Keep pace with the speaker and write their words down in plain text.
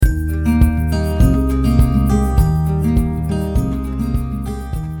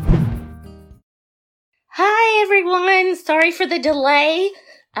Sorry for the delay.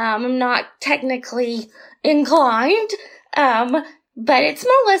 I'm not technically inclined, but it's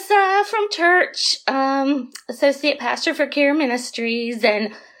Melissa from church, Associate Pastor for Care Ministries,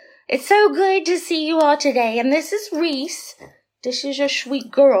 and it's so good to see you all today. And this is Reese. This is a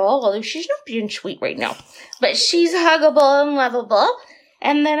sweet girl, although she's not being sweet right now, but she's huggable and lovable.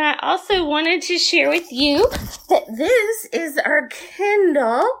 And then I also wanted to share with you that this is our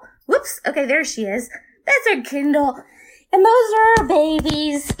Kindle. Whoops. Okay, there she is. That's our Kindle. And those are our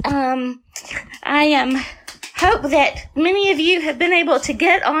babies. I hope that many of you have been able to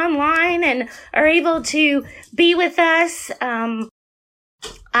get online and are able to be with us.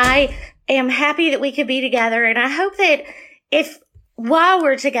 I am happy that we could be together, and I hope that while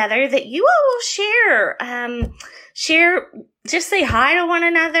we're together, that you all will share, just say hi to one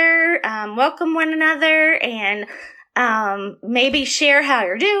another, welcome one another, and maybe share how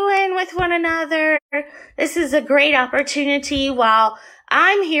you're doing with one another. This is a great opportunity while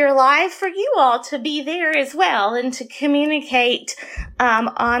I'm here live for you all to be there as well and to communicate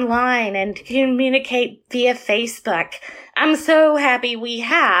online and communicate via Facebook. I'm so happy we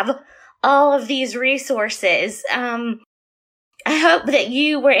have all of these resources. I hope that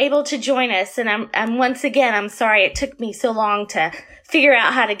you were able to join us, and I'm sorry it took me so long to figure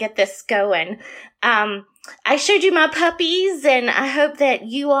out how to get this going. I showed you my puppies, and I hope that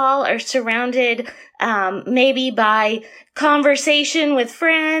you all are surrounded maybe by conversation with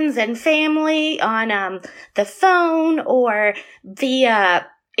friends and family on the phone or via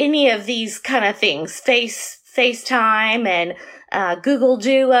any of these kind of things, FaceTime and Google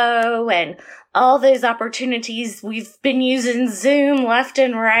Duo and all those opportunities. We've been using Zoom left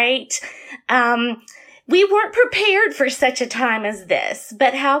and right. We weren't prepared for such a time as this,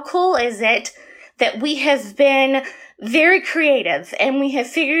 but how cool is it that we have been very creative and we have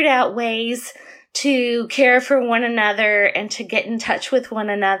figured out ways to care for one another and to get in touch with one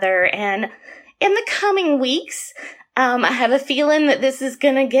another. And in the coming weeks, I have a feeling that this is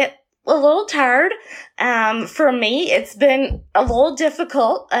going to get a little tired. For me, it's been a little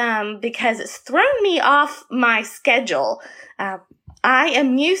difficult, because it's thrown me off my schedule. I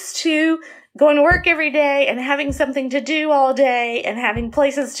am used to going to work every day and having something to do all day and having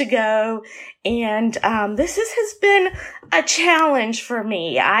places to go. And, this has been a challenge for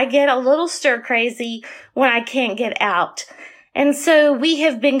me. I get a little stir crazy when I can't get out. And so we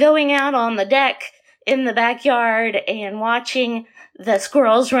have been going out on the deck in the backyard and watching the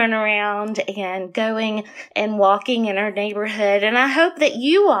squirrels run around and going and walking in our neighborhood. And I hope that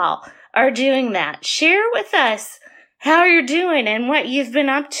you all are doing that. Share with us how you're doing and what you've been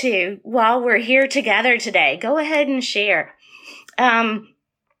up to while we're here together today. Go ahead and share.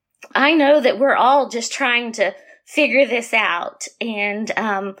 I know that we're all just trying to figure this out. And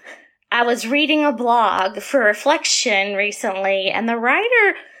I was reading a blog for Reflection recently, and the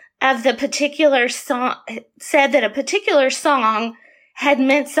writer of the particular song said that a particular song had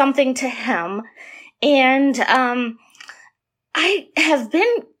meant something to him. And I have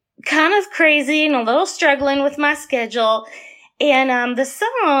been kind of crazy and a little struggling with my schedule. And the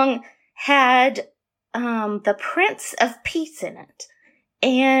song had the Prince of Peace in it.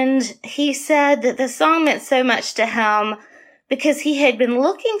 And he said that the song meant so much to him because he had been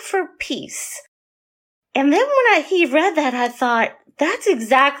looking for peace. And then when he read that, I thought, that's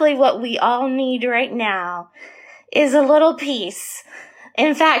exactly what we all need right now, is a little peace.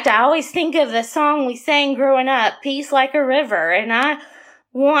 In fact, I always think of the song we sang growing up, Peace Like a River. And I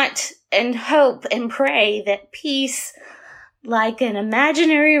want and hope and pray that peace, like an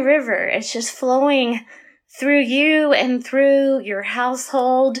imaginary river, is just flowing through you and through your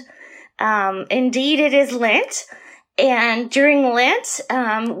household. Indeed, it is Lent. And during Lent,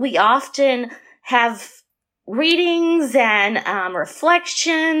 we often have readings and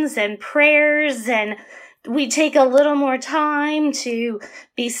reflections and prayers, and we take a little more time to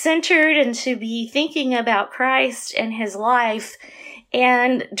be centered and to be thinking about Christ and his life.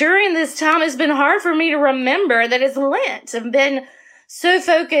 And during this time, it's been hard for me to remember that it's Lent. I've been so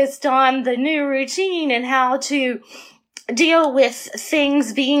focused on the new routine and how to deal with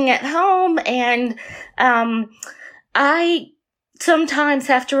things being at home. And I sometimes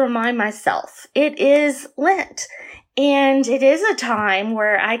have to remind myself it is Lent. And it is a time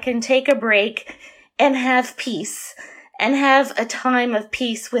where I can take a break and have peace and have a time of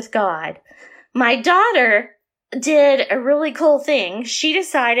peace with God. My daughter did a really cool thing. She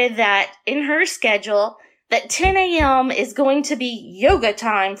decided that in her schedule that 10 a.m. is going to be yoga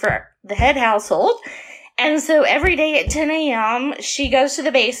time for the head household. And so every day at 10 a.m., she goes to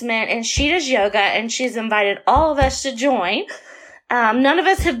the basement and she does yoga, and she's invited all of us to join. None of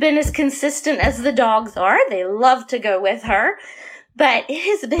us have been as consistent as the dogs are. They love to go with her. But it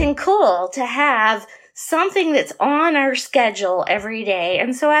has been cool to have something that's on our schedule every day.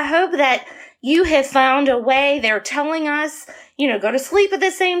 And so I hope that you have found a way. They're telling us, go to sleep at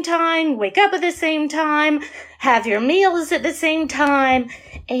the same time, wake up at the same time, have your meals at the same time,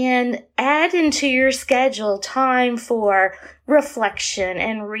 and add into your schedule time for reflection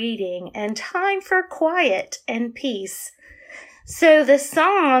and reading and time for quiet and peace. So the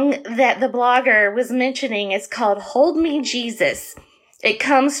song that the blogger was mentioning is called Hold Me, Jesus. It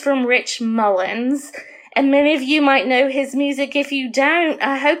comes from Rich Mullins, and many of you might know his music. If you don't,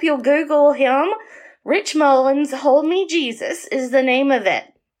 I hope you'll Google him. Rich Mullins, Hold Me, Jesus is the name of it.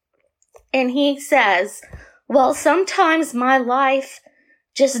 And he says, well, sometimes my life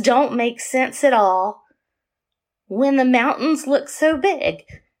just don't make sense at all when the mountains look so big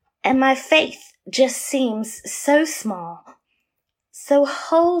and my faith just seems so small. So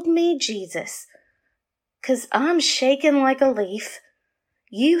hold me, Jesus, 'cause I'm shaken like a leaf.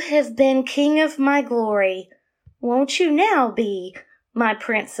 You have been King of my glory. Won't you now be my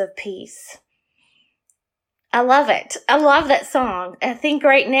Prince of Peace? I love it. I love that song. I think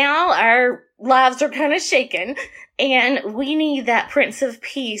right now our lives are kind of shaken and we need that Prince of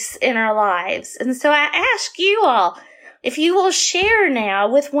Peace in our lives. And so I ask you all, if you will share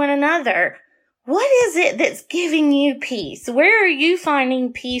now with one another, what is it that's giving you peace? Where are you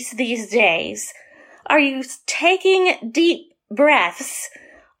finding peace these days? Are you taking deep breaths?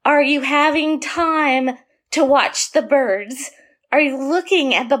 Are you having time to watch the birds? Are you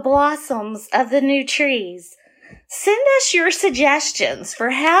looking at the blossoms of the new trees? Send us your suggestions for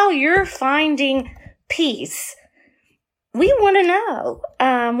how you're finding peace. We want to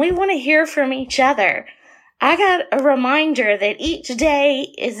know. We want to hear from each other. I got a reminder that each day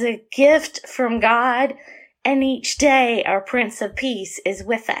is a gift from God, and each day our Prince of Peace is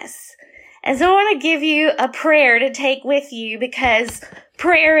with us. And so I want to give you a prayer to take with you, because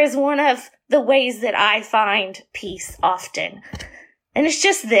prayer is one of the ways that I find peace often. And it's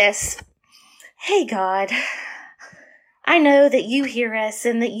just this. Hey, God, I know that you hear us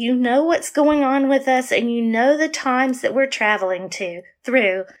and that you know what's going on with us and you know the times that we're traveling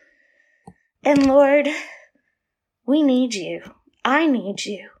through. And Lord, we need you. I need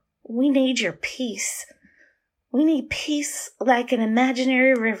you. We need your peace. We need peace like an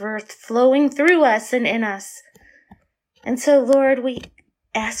imaginary river flowing through us and in us. And so, Lord, we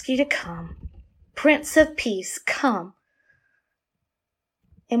ask you to come. Prince of Peace, come.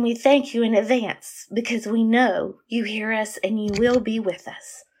 And we thank you in advance because we know you hear us and you will be with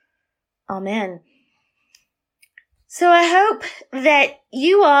us. Amen. So I hope that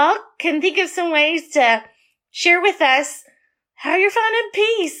you all can think of some ways to share with us how you're finding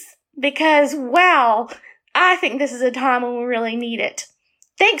peace, because, wow, I think this is a time when we really need it.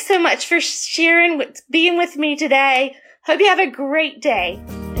 Thanks so much for being with me today. Hope you have a great day.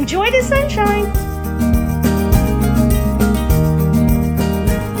 Enjoy the sunshine.